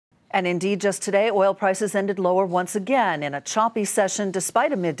And indeed, just today, oil prices ended lower once again in a choppy session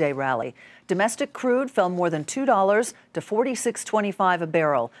despite a midday rally. Domestic crude fell more than $2 to $46.25 a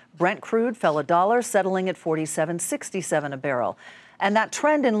barrel. Brent crude fell $1, settling at $47.67 a barrel. And that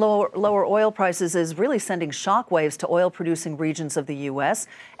trend in lower oil prices is really sending shockwaves to oil-producing regions of the U.S.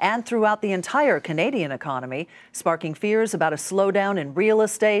 and throughout the entire Canadian economy, sparking fears about a slowdown in real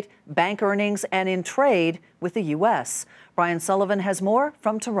estate, bank earnings, and in trade with the U.S. Brian Sullivan has more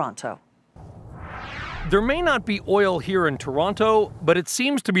from Toronto. There may not be oil here in Toronto, but it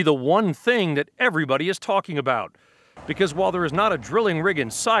seems to be the one thing that everybody is talking about. Because while there is not a drilling rig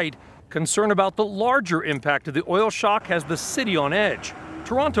in sight, concern about the larger impact of the oil shock has the city on edge.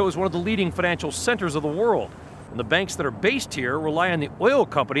 Toronto is one of the leading financial centers of the world, and the banks that are based here rely on the oil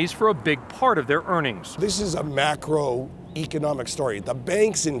companies for a big part of their earnings. This is a macroeconomic story. The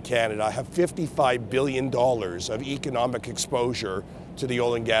banks in Canada have $55 billion of economic exposure to the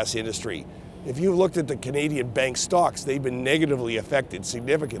oil and gas industry. If you've looked at the Canadian bank stocks, they've been negatively affected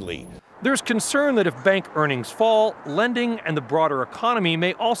significantly. There's concern that if bank earnings fall, lending and the broader economy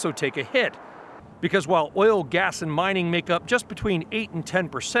may also take a hit. Because while oil, gas and mining make up just between 8 and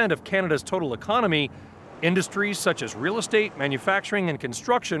 10% of Canada's total economy, industries such as real estate, manufacturing and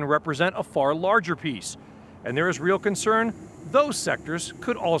construction represent a far larger piece. And there is real concern those sectors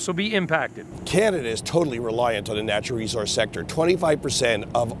could also be impacted. Canada is totally reliant on the natural resource sector. 25%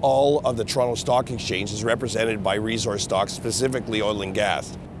 of all of the Toronto Stock Exchange is represented by resource stocks, specifically oil and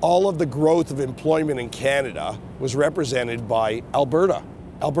gas. All of the growth of employment in Canada was represented by Alberta.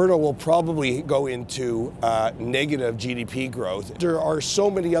 Alberta will probably go into negative GDP growth. There are so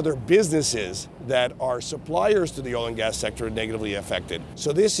many other businesses that are suppliers to the oil and gas sector negatively affected.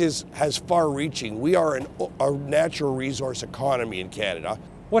 So this has far-reaching. We are a natural resource economy in Canada.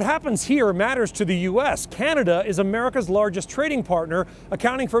 What happens here matters to the U.S. Canada is America's largest trading partner,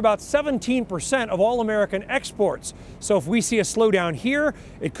 accounting for about 17% of all American exports. So if we see a slowdown here,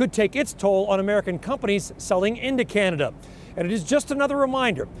 it could take its toll on American companies selling into Canada. And it is just another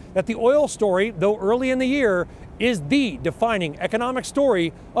reminder that the oil story, though early in the year, is the defining economic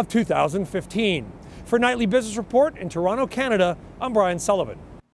story of 2015. For Nightly Business Report in Toronto, Canada, I'm Brian Sullivan.